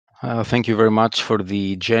Thank you very much for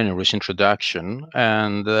the generous introduction,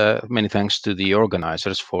 and many thanks to the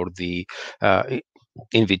organizers for the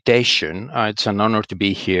invitation. It's an honor to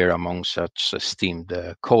be here among such esteemed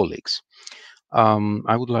colleagues.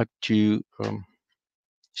 I would like to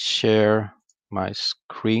share my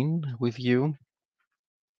screen with you.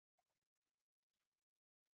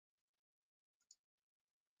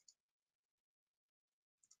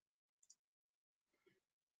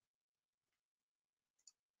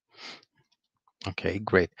 Okay,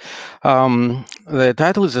 great. The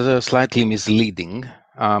title is slightly misleading.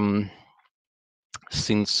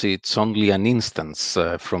 Since it's only an instance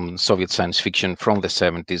from Soviet science fiction from the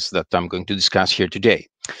 70s that I'm going to discuss here today.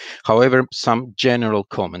 However, some general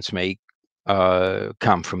comments may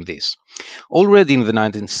come from this. Already in the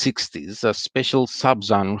 1960s, a special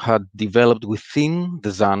subgenre had developed within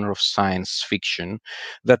the genre of science fiction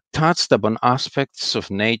that touched upon aspects of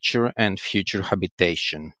nature and future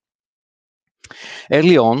habitation.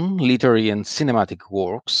 Early on, literary and cinematic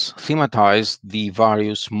works thematized the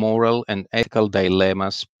various moral and ethical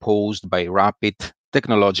dilemmas posed by rapid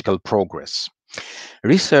technological progress.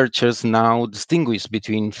 Researchers now distinguish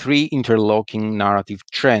between three interlocking narrative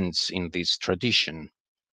trends in this tradition.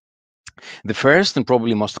 The first, and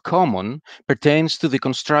probably most common, pertains to the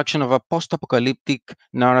construction of a post-apocalyptic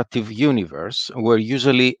narrative universe where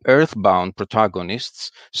usually earthbound protagonists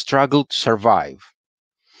struggle to survive.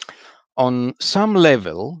 On some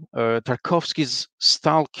level, Tarkovsky's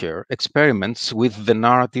Stalker experiments with the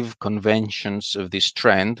narrative conventions of this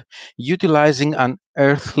trend, utilizing an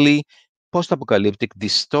earthly post-apocalyptic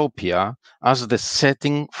dystopia as the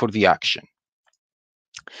setting for the action.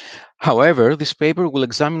 However, this paper will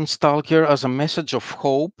examine Stalker as a message of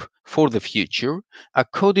hope for the future, a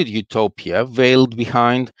coded utopia veiled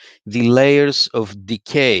behind the layers of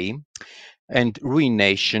decay and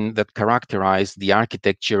ruination that characterize the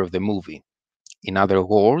architecture of the movie. In other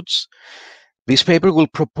words, this paper will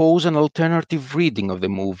propose an alternative reading of the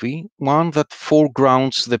movie, one that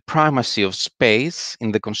foregrounds the primacy of space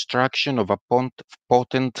in the construction of a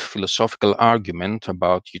potent philosophical argument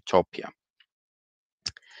about utopia.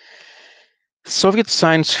 Soviet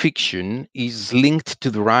science fiction is linked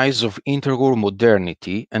to the rise of interwar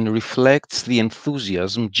modernity and reflects the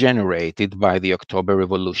enthusiasm generated by the October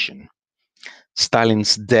Revolution.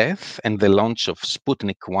 Stalin's death and the launch of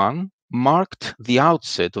Sputnik 1 marked the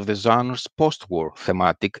outset of the genre's post-war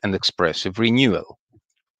thematic and expressive renewal.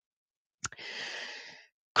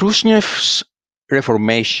 Khrushchev's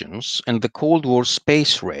reformations and the Cold War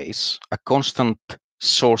space race, a constant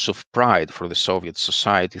source of pride for the Soviet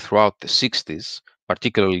society throughout the 60s,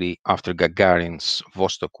 particularly after Gagarin's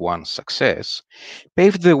Vostok 1 success,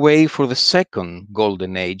 paved the way for the second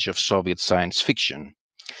golden age of Soviet science fiction.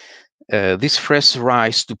 This fresh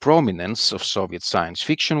rise to prominence of Soviet science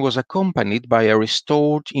fiction was accompanied by a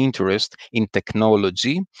restored interest in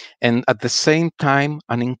technology and at the same time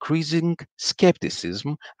an increasing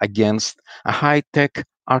skepticism against a high-tech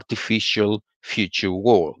artificial future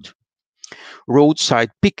world.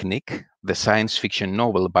 Roadside Picnic, the science fiction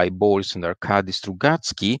novel by Boris and Arkady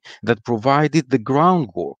Strugatsky that provided the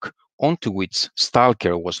groundwork onto which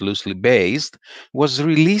Stalker was loosely based, was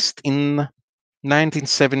released in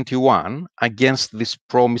 1971 against this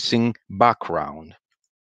promising background.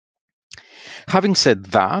 Having said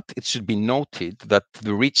that, it should be noted that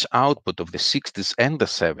the rich output of the 60s and the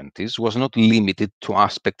 70s was not limited to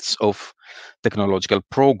aspects of technological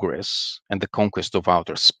progress and the conquest of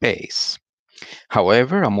outer space.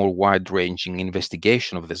 However, a more wide-ranging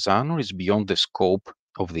investigation of the genre is beyond the scope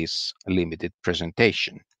of this limited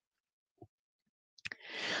presentation.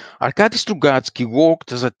 Arkady Strugatsky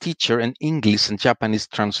worked as a teacher and English and Japanese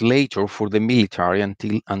translator for the military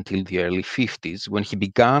until the early 50s, when he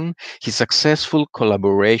began his successful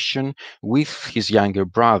collaboration with his younger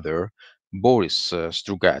brother, Boris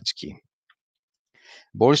Strugatsky.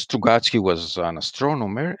 Boris Strugatsky was an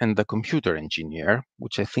astronomer and a computer engineer,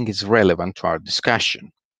 which I think is relevant to our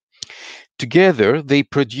discussion. Together, they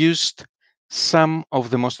produced some of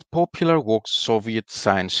the most popular works of Soviet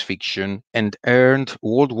science fiction and earned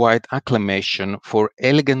worldwide acclamation for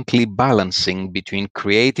elegantly balancing between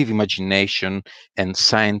creative imagination and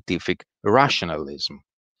scientific rationalism.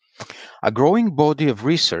 A growing body of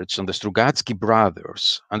research on the Strugatsky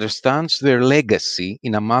brothers understands their legacy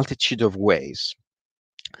in a multitude of ways.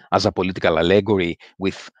 As a political allegory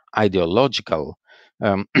with ideological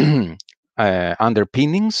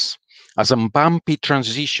underpinnings, as a bumpy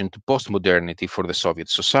transition to postmodernity for the Soviet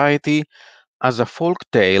society, as a folk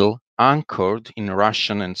tale anchored in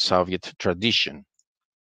Russian and Soviet tradition.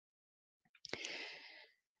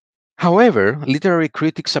 However, literary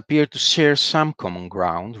critics appear to share some common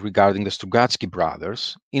ground regarding the Strugatsky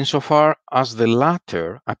brothers, insofar as the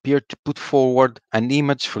latter appear to put forward an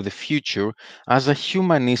image for the future as a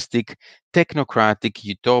humanistic, technocratic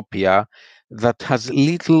utopia that has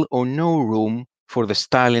little or no room for the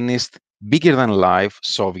Stalinist, bigger-than-life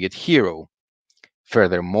Soviet hero.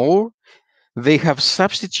 Furthermore, they have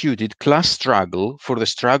substituted class struggle for the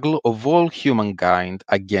struggle of all humankind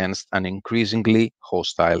against an increasingly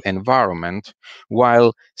hostile environment,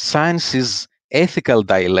 while science's ethical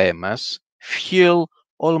dilemmas fuel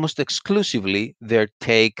almost exclusively their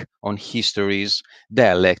take on history's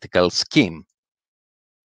dialectical scheme.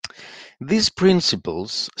 These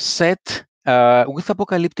principles set with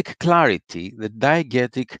apocalyptic clarity the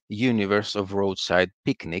diegetic universe of Roadside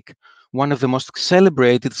Picnic, one of the most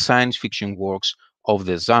celebrated science fiction works of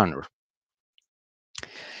the genre.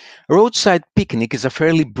 Roadside Picnic is a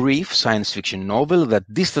fairly brief science fiction novel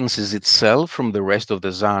that distances itself from the rest of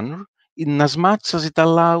the genre inasmuch as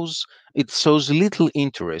it shows little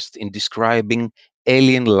interest in describing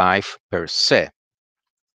alien life per se.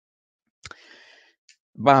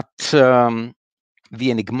 But the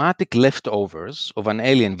enigmatic leftovers of an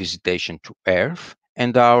alien visitation to Earth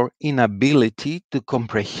and our inability to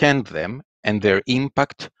comprehend them and their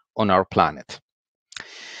impact on our planet.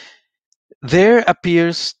 There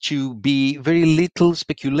appears to be very little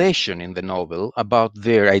speculation in the novel about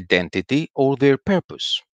their identity or their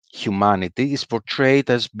purpose. Humanity is portrayed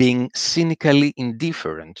as being cynically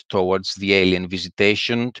indifferent towards the alien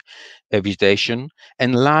visitation,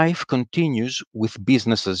 and life continues with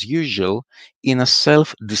business as usual in a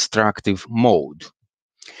self-destructive mode.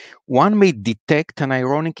 One may detect an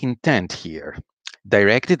ironic intent here,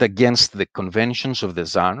 directed against the conventions of the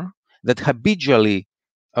genre that habitually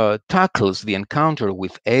tackles the encounter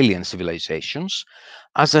with alien civilizations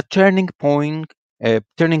as a turning point in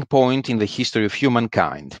the history of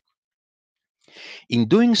humankind. In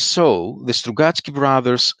doing so, the Strugatsky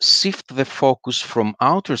brothers shift the focus from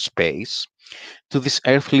outer space to this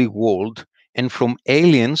earthly world and from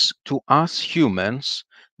aliens to us humans,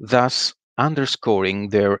 thus underscoring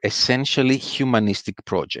their essentially humanistic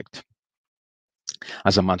project.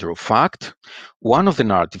 As a matter of fact, one of the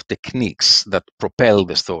narrative techniques that propel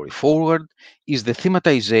the story forward is the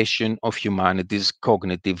thematization of humanity's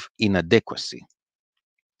cognitive inadequacy.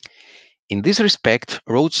 In this respect,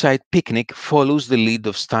 Roadside Picnic follows the lead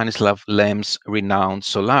of Stanislav Lem's renowned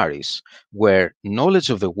Solaris, where knowledge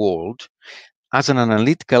of the world as an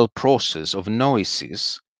analytical process of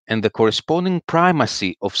noesis and the corresponding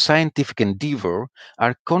primacy of scientific endeavor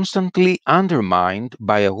are constantly undermined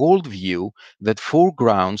by a worldview that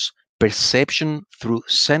foregrounds perception through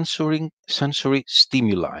sensory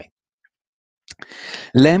stimuli.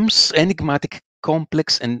 Lem's enigmatic,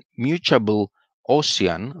 complex, and mutable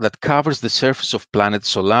ocean that covers the surface of planet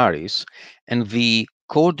Solaris and the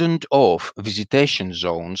cordoned off visitation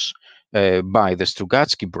zones by the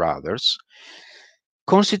Strugatsky brothers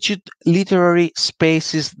constitute literary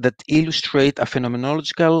spaces that illustrate a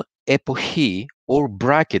phenomenological epoche or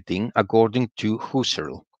bracketing according to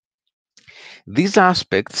Husserl. These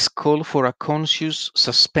aspects call for a conscious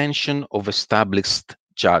suspension of established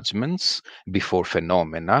judgments before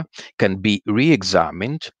phenomena can be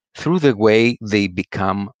re-examined through the way they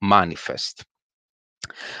become manifest.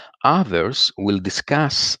 Others will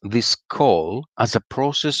discuss this call as a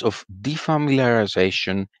process of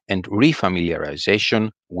defamiliarization and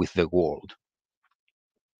refamiliarization with the world.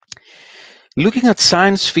 Looking at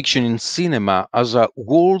science fiction in cinema as a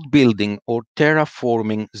world-building or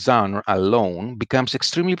terraforming genre alone becomes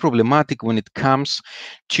extremely problematic when it comes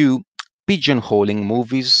to pigeonholing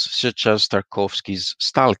movies such as Tarkovsky's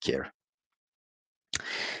Stalker.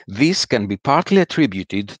 This can be partly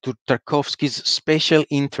attributed to Tarkovsky's special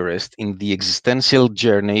interest in the existential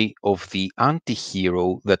journey of the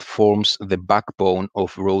anti-hero that forms the backbone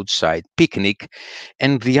of Roadside Picnic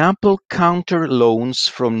and the ample counter-loans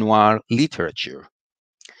from noir literature.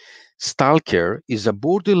 Stalker is a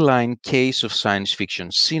borderline case of science fiction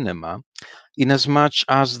cinema inasmuch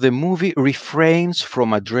as the movie refrains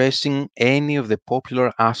from addressing any of the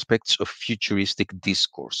popular aspects of futuristic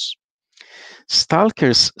discourse.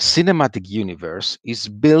 Stalker's cinematic universe is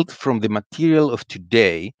built from the material of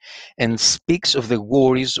today and speaks of the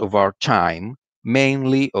worries of our time,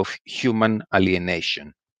 mainly of human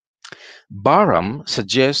alienation. Barham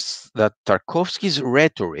suggests that Tarkovsky's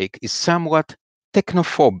rhetoric is somewhat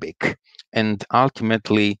technophobic and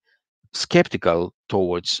ultimately skeptical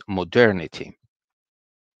towards modernity.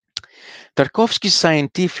 Tarkovsky's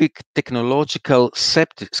scientific technological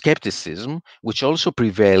skepticism, which also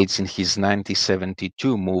prevails in his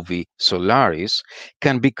 1972 movie Solaris,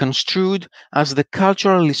 can be construed as the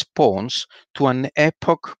cultural response to an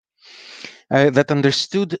epoch that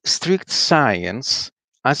understood strict science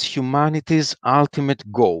as humanity's ultimate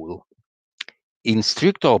goal. In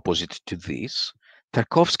strict opposite to this,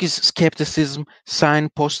 Tarkovsky's skepticism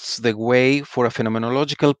signposts the way for a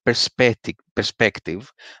phenomenological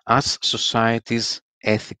perspective as society's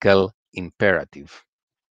ethical imperative.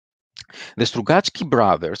 The Strugatsky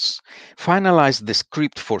brothers finalized the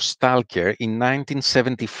script for Stalker in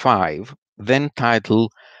 1975, then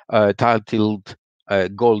titled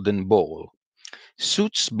Golden Ball.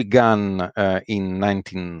 Shoots began in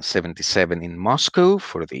 1977 in Moscow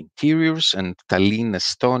for the interiors and Tallinn,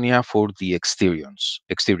 Estonia for the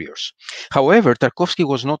exteriors. However, Tarkovsky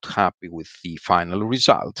was not happy with the final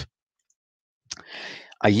result.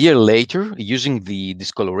 A year later, using the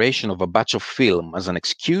discoloration of a batch of film as an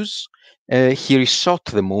excuse, he reshot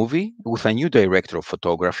the movie with a new director of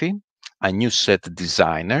photography, a new set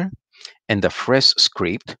designer, and a fresh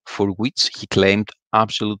script for which he claimed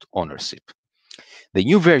absolute ownership. The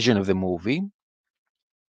new version of the movie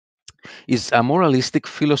is a moralistic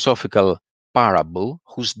philosophical parable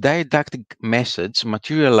whose didactic message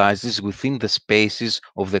materializes within the spaces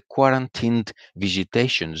of the quarantined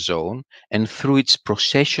visitation zone and through its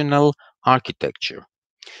processional architecture.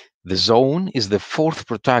 The zone is the fourth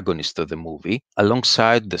protagonist of the movie,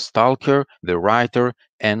 alongside the stalker, the writer,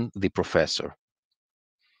 and the professor.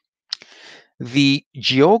 The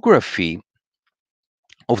geography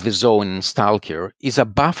of the zone in Stalker is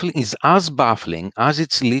as baffling as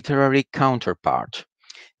its literary counterpart.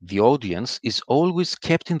 The audience is always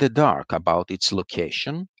kept in the dark about its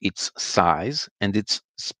location, its size, and its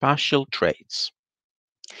spatial traits.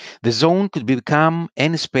 The zone could become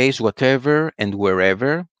any space, whatever and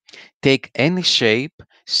wherever, take any shape,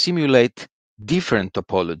 simulate different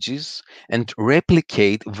topologies, and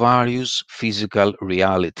replicate various physical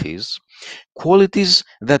realities, qualities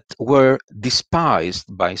that were despised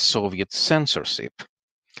by Soviet censorship.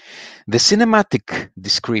 The cinematic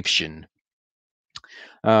description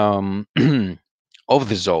of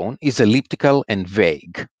the zone is elliptical and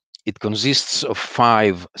vague. It consists of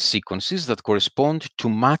 5 sequences that correspond to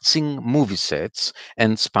matching movie sets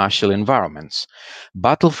and spatial environments: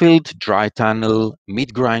 battlefield, dry tunnel,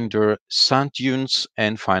 meat grinder, sand dunes,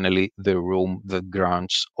 and finally the room that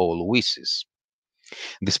grants all wishes.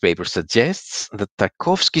 This paper suggests that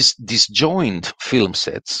Tarkovsky's disjoint film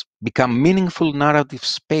sets become meaningful narrative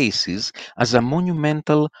spaces as a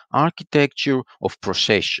monumental architecture of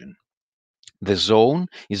procession. The zone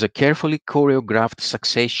is a carefully choreographed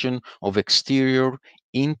succession of exterior,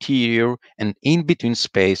 interior, and in-between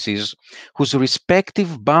spaces whose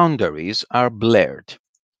respective boundaries are blurred.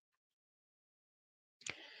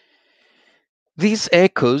 This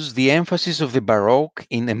echoes the emphasis of the Baroque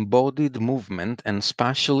in embodied movement and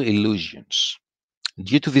spatial illusions.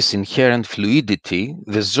 Due to this inherent fluidity,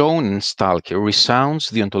 the zone in Stalker resounds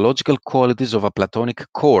the ontological qualities of a Platonic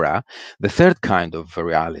chora, the third kind of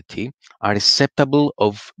reality, a receptacle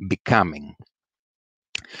of becoming.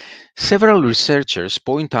 Several researchers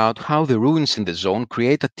point out how the ruins in the zone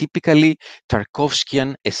create a typically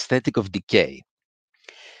Tarkovskian aesthetic of decay.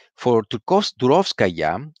 For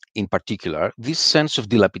Turovskaya, in particular, this sense of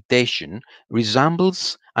dilapidation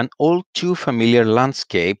resembles an all too familiar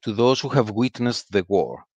landscape to those who have witnessed the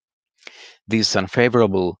war. This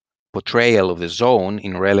unfavorable portrayal of the zone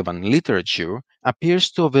in relevant literature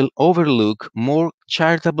appears to overlook more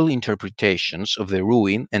charitable interpretations of the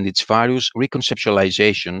ruin and its various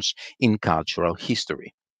reconceptualizations in cultural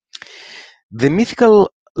history. The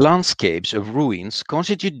mythical landscapes of ruins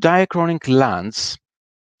constitute diachronic lands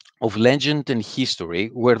of legend and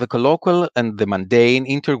history, where the colloquial and the mundane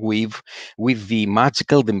interweave with the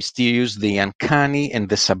magical, the mysterious, the uncanny, and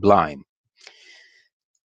the sublime.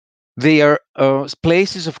 They are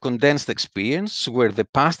places of condensed experience where the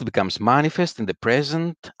past becomes manifest in the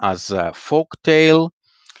present as a folk tale,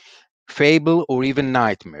 fable, or even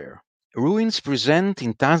nightmare. Ruins present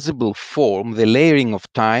in tangible form the layering of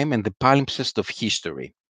time and the palimpsest of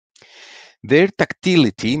history. Their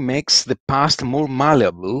tactility makes the past more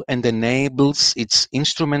malleable and enables its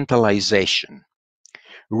instrumentalization.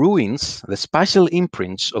 Ruins, the spatial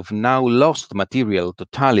imprints of now lost material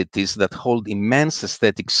totalities that hold immense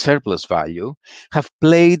aesthetic surplus value, have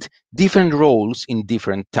played different roles in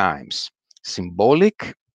different times: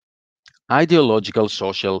 symbolic, ideological,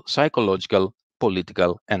 social, psychological,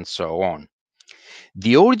 political, and so on.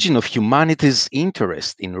 The origin of humanity's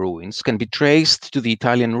interest in ruins can be traced to the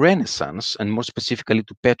Italian Renaissance, and more specifically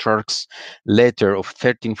to Petrarch's letter of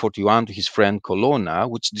 1341 to his friend Colonna,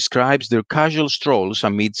 which describes their casual strolls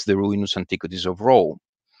amidst the ruinous antiquities of Rome.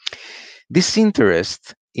 This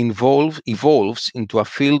interest evolves into a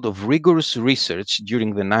field of rigorous research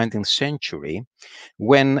during the 19th century,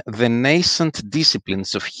 when the nascent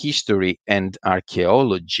disciplines of history and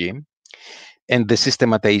archaeology and the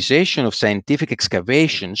systematization of scientific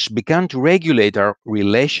excavations began to regulate our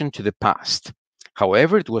relation to the past.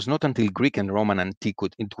 However, it was not until Greek and Roman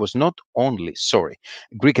antiquity, it was not only,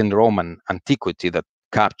 Greek and Roman antiquity that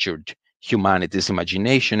captured humanity's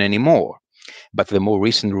imagination anymore, but the more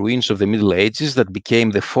recent ruins of the Middle Ages that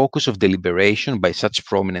became the focus of deliberation by such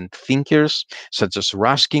prominent thinkers such as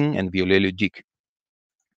Ruskin and Viollet-le-Duc.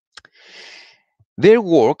 Their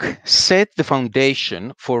work set the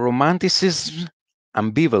foundation for Romanticism,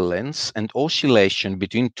 ambivalence, and oscillation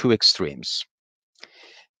between two extremes: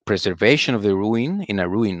 preservation of the ruin in a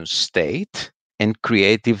ruinous state and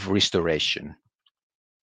creative restoration.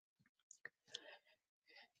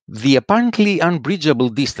 The apparently unbridgeable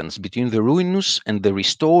distance between the ruinous and the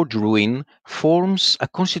restored ruin forms a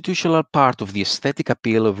constitutional part of the aesthetic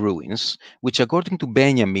appeal of ruins, which, according to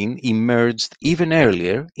Benjamin, emerged even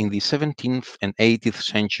earlier in the 17th and 18th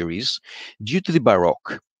centuries due to the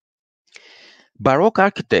Baroque. Baroque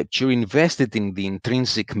architecture invested in the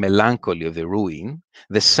intrinsic melancholy of the ruin,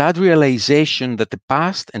 the sad realization that the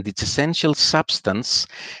past and its essential substance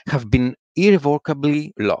have been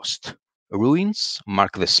irrevocably lost. Ruins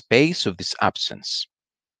mark the space of this absence.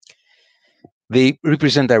 They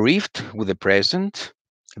represent a rift with the present.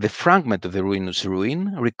 The fragment of the ruinous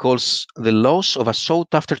ruin recalls the loss of a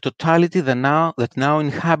sought-after totality that now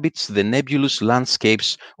inhabits the nebulous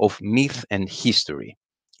landscapes of myth and history.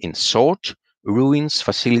 In short, ruins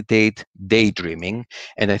facilitate daydreaming,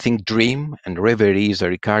 and I think dream and reverie is a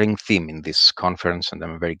recurring theme in this conference, and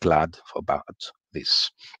I'm very glad about this.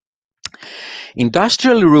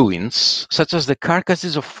 Industrial ruins, such as the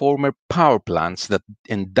carcasses of former power plants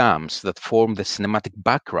and dams that form the cinematic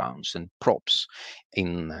backgrounds and props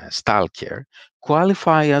in Stalker,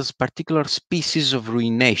 qualify as particular species of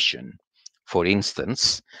ruination. For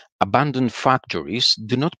instance, abandoned factories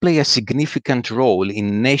do not play a significant role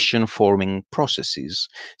in nation-forming processes,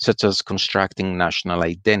 such as constructing national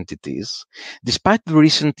identities, despite the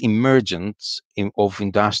recent emergence of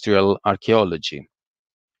industrial archaeology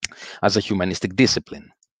as a humanistic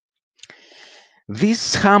discipline.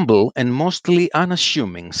 These humble and mostly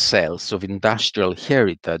unassuming cells of industrial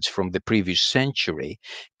heritage from the previous century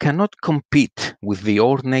cannot compete with the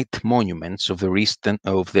ornate monuments of the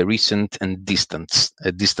recent and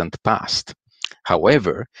distant past.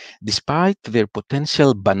 However, despite their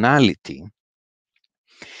potential banality,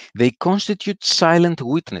 they constitute silent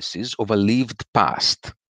witnesses of a lived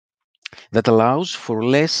past that allows for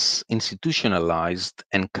less institutionalized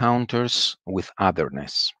encounters with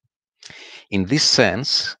otherness. In this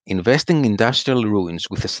sense, investing in industrial ruins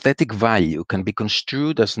with aesthetic value can be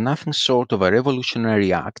construed as nothing short of a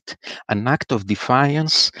revolutionary act, an act of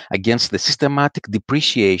defiance against the systematic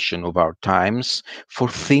depreciation of our times for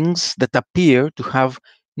things that appear to have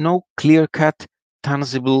no clear-cut,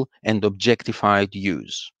 tangible, and objectified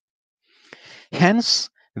use. Hence,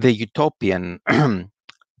 the utopian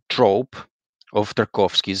trope of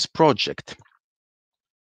Tarkovsky's project.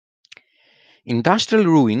 Industrial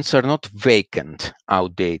ruins are not vacant,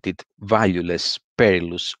 outdated, valueless,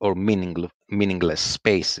 perilous, or meaningless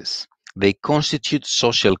spaces. They constitute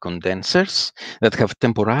social condensers that have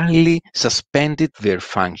temporarily suspended their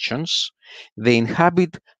functions. They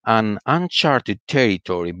inhabit an uncharted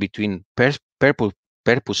territory between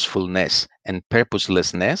purposefulness and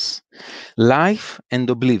purposelessness, life and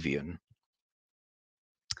oblivion.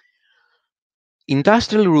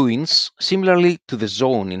 Industrial ruins, similarly to the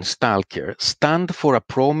zone in Stalker, stand for a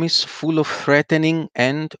promise full of threatening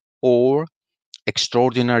and/or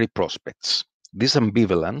extraordinary prospects. This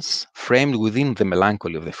ambivalence, framed within the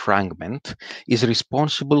melancholy of the fragment, is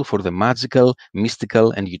responsible for the magical,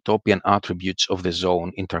 mystical, and utopian attributes of the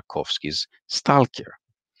zone in Tarkovsky's Stalker.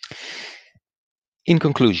 In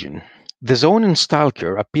conclusion, the zone in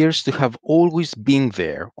Stalker appears to have always been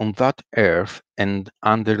there on that earth and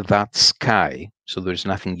under that sky, so there's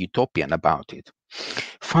nothing utopian about it,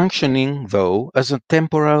 functioning, though, as a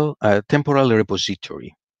temporal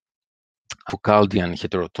repository, a Foucauldian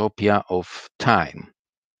heterotopia of time.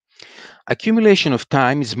 Accumulation of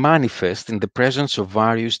time is manifest in the presence of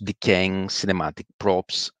various decaying cinematic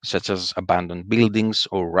props, such as abandoned buildings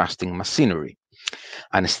or rusting machinery.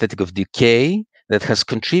 An aesthetic of decay that has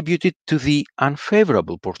contributed to the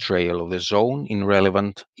unfavorable portrayal of the zone in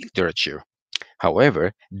relevant literature.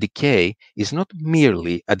 However, decay is not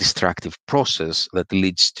merely a destructive process that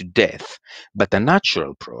leads to death, but a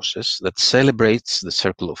natural process that celebrates the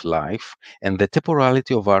circle of life and the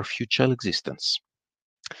temporality of our future existence.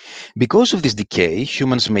 Because of this decay,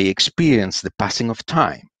 humans may experience the passing of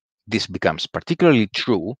time. This becomes particularly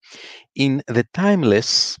true in the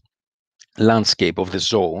timeless landscape of the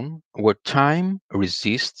zone, where time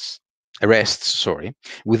rests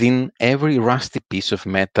within every rusty piece of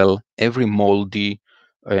metal, every moldy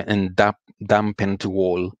and dampened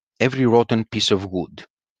wall, every rotten piece of wood.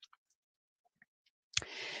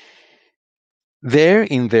 There,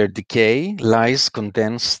 in their decay, lies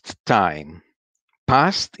condensed time,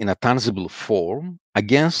 past in a tangible form,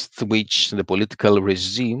 against which the political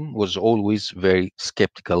regime was always very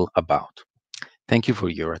skeptical about. Thank you for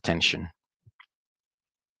your attention.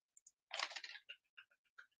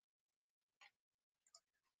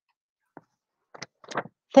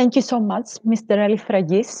 Thank you so much, Mr.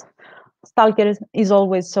 Alifragkis. Stalker is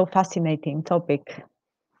always so fascinating topic.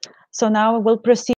 So now we'll proceed